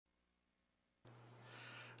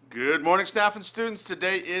Good morning, staff and students.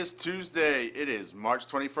 Today is Tuesday. It is March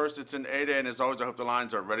 21st. It's an A-Day, and as always, I hope the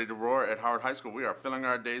Lions are ready to roar at Howard High School. We are filling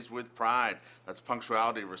our days with pride. That's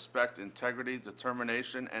punctuality, respect, integrity,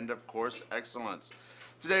 determination, and, of course, excellence.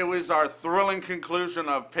 Today was our thrilling conclusion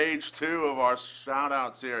of page 2 of our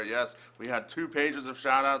shout-outs here. Yes, we had 2 pages of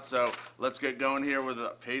shout-outs, so let's get going here with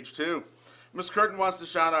page 2. Ms. Curtin wants to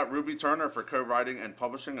shout out Ruby Turner for co-writing and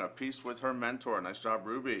publishing a piece with her mentor. Nice job,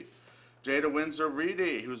 Ruby. Jada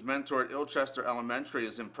Windsor-Reedy, whose mentor at Ilchester Elementary,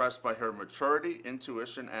 is impressed by her maturity,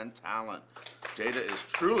 intuition, and talent. Jada is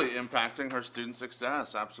truly impacting her student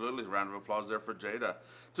success. Absolutely. Round of applause there for Jada.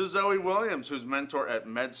 To Zoe Williams, whose mentor at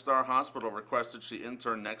MedStar Hospital requested she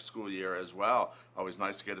intern next school year as well. Always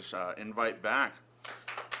nice to get an invite back.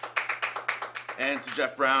 And to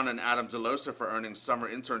Jeff Brown and Adam DeLosa for earning summer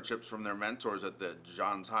internships from their mentors at the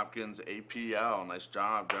Johns Hopkins APL. Nice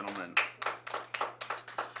job, gentlemen.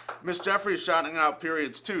 Miss Jeffrey is shouting out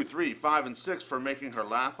periods 2, 3, 5, and 6 for making her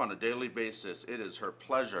laugh on a daily basis. It is her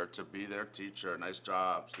pleasure to be their teacher. Nice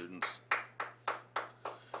job, students.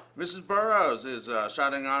 Mrs. Burrows is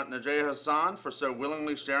shouting out Najee Hassan for so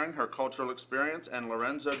willingly sharing her cultural experience, and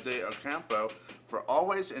Lorenzo de Ocampo for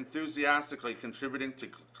always enthusiastically contributing to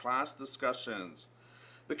class discussions.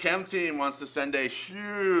 The Chem team wants to send a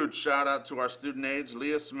huge shout out to our student aides,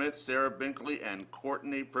 Leah Smith, Sarah Binkley, and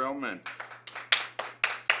Courtney Prillman.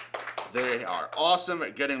 They are awesome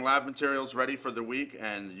at getting lab materials ready for the week,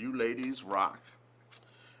 and you ladies rock.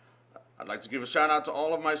 I'd like to give a shout out to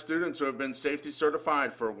all of my students who have been safety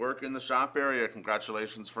certified for work in the shop area.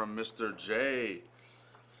 Congratulations from Mr. J.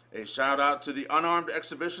 A shout out to the unarmed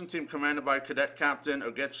exhibition team commanded by Cadet Captain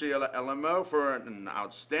Ogechi LMO for an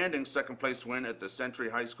outstanding second place win at the Century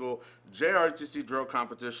High School JRTC drill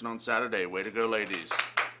competition on Saturday. Way to go, ladies.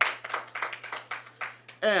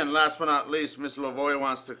 And last but not least, Ms. Lavoie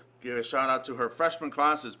wants to give a shout out to her freshman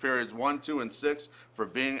classes, periods 1, 2, and 6, for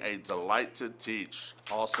being a delight to teach.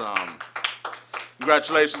 Awesome.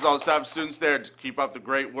 Congratulations to all the staff and students there. Keep up the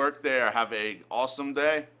great work there. Have an awesome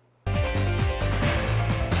day.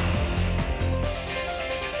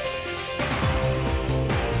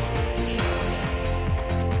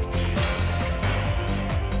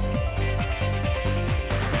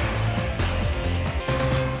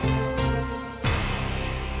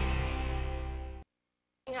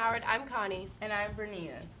 Howard, I'm Connie. And I'm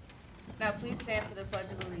Bernina. Now please stand for the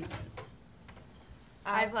Pledge of Allegiance.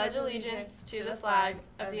 I pledge allegiance to the flag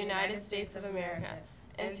of the United States of America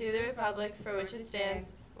and to the republic for which it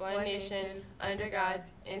stands, one nation, under God,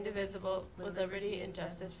 indivisible, with liberty and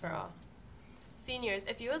justice for all. Seniors,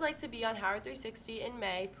 if you would like to be on Howard 360 in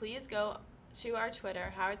May, please go to our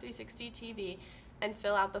Twitter, Howard 360 TV, and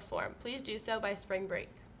fill out the form. Please do so by spring break.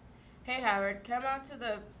 Hey Howard, come out to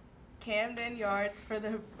the Camden Yards for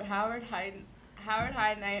the Howard High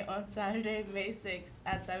Night on Saturday, May 6th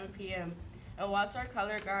at 7 p.m. and watch our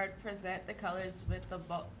color guard present the colors with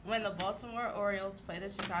when the Baltimore Orioles play the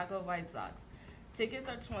Chicago White Sox. Tickets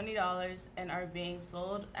are $20 and are being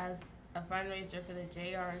sold as a fundraiser for the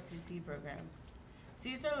JRTC program.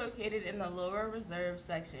 Seats are located in the lower reserve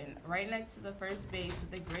section, right next to the first base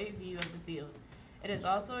with a great view of the field. It is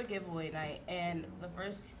also a giveaway night, and the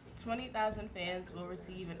first 20,000 fans will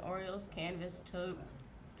receive an Orioles canvas tote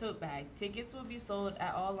bag. Tickets will be sold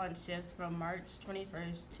at all lunch shifts from March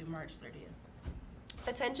 21st to March 30th.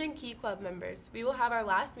 Attention Key Club members, we will have our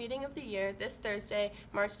last meeting of the year this Thursday,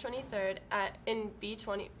 March 23rd in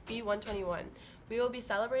B121. We will be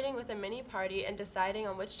celebrating with a mini party and deciding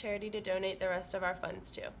on which charity to donate the rest of our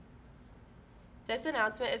funds to. This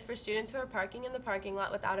announcement is for students who are parking in the parking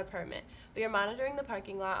lot without a permit. We are monitoring the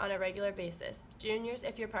parking lot on a regular basis. Juniors,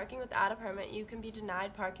 if you're parking without a permit, you can be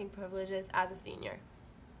denied parking privileges as a senior.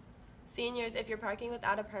 Seniors, if you're parking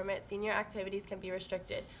without a permit, senior activities can be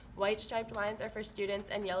restricted. White striped lines are for students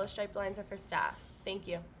and yellow striped lines are for staff. Thank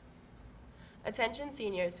you. Attention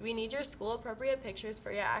seniors, we need your school appropriate pictures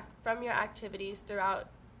from your activities throughout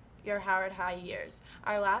your Howard High years.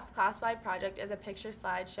 Our last class-wide project is a picture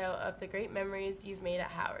slideshow of the great memories you've made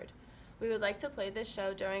at Howard. We would like to play this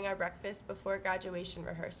show during our breakfast before graduation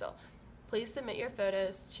rehearsal. Please submit your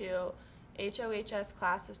photos to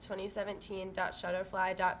hohsclass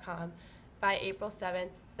of2017.shutterfly.com by April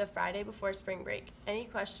 7th, the Friday before spring break. Any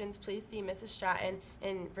questions, please see Mrs. Stratton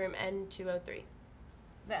in room N203.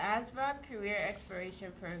 The ASVAB Career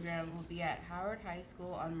Exploration Program will be at Howard High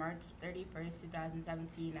School on March 31st,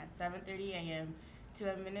 2017 at 7:30 a.m.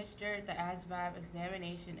 to administer the ASVAB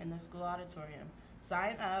examination in the school auditorium.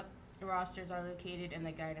 Sign up. Rosters are located in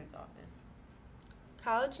the guidance office.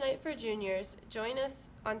 College Night for Juniors. Join us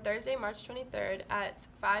on Thursday, March 23rd at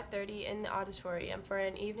 5:30 in the auditorium for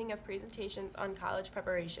an evening of presentations on college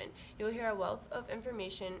preparation. You will hear a wealth of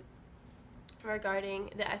information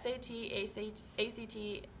regarding the SAT,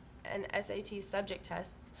 ACT, and SAT subject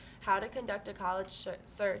tests, how to conduct a college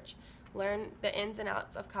search, learn the ins and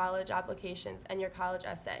outs of college applications, and your college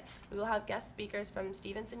essay. We will have guest speakers from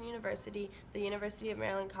Stevenson University, the University of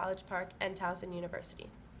Maryland College Park, and Towson University.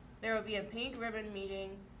 There will be a pink ribbon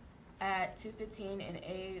meeting at 2:15 in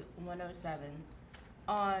A107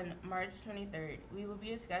 on March 23rd. We will be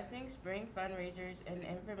discussing spring fundraisers and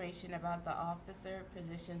information about the officer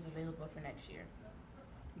positions available for next year.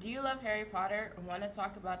 Do you love Harry Potter or want to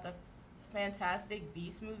talk about the Fantastic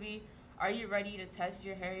Beasts movie? Are you ready to test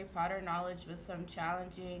your Harry Potter knowledge with some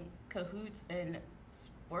challenging Kahoots and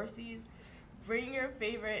Sportsies? Bring your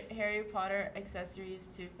favorite Harry Potter accessories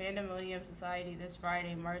to Fandemonium Society this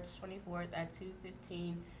Friday, March 24th at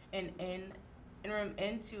 2:15 in room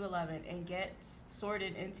N211 and get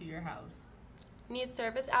sorted into your house. Need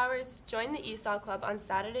service hours? Join the Esau Club on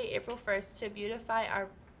Saturday, April 1st to beautify our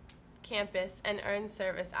campus and earn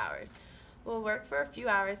service hours. We'll work for a few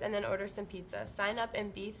hours and then order some pizza. Sign up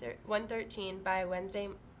in B113 by Wednesday,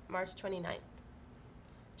 March 29th.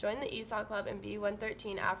 Join the Esau Club in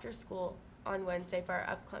B113 after school on Wednesday for our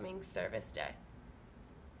upcoming service day.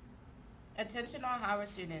 Attention all Howard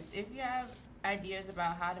students. If you have ideas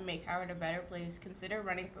about how to make Howard a better place, consider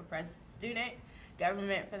running for student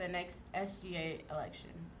government for the next SGA election.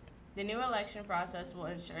 The new election process will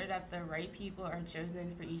ensure that the right people are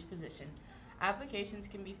chosen for each position. Applications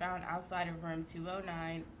can be found outside of room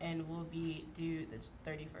 209 and will be due the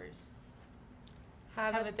 31st.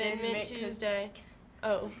 Have a Thin Mint Tuesday.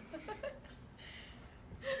 Oh.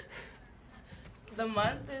 The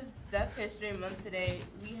month is Deaf History Month today.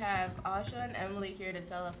 We have Asha and Emily here to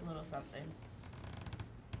tell us a little something.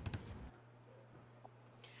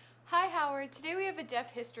 Hi Howard, today we have a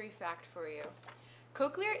deaf history fact for you.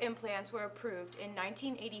 Cochlear implants were approved in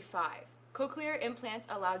 1985. Cochlear implants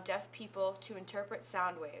allow deaf people to interpret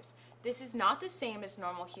sound waves. This is not the same as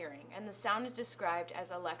normal hearing, and the sound is described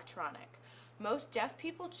as electronic. Most deaf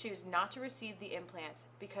people choose not to receive the implants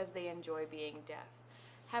because they enjoy being deaf.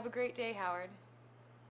 Have a great day, Howard.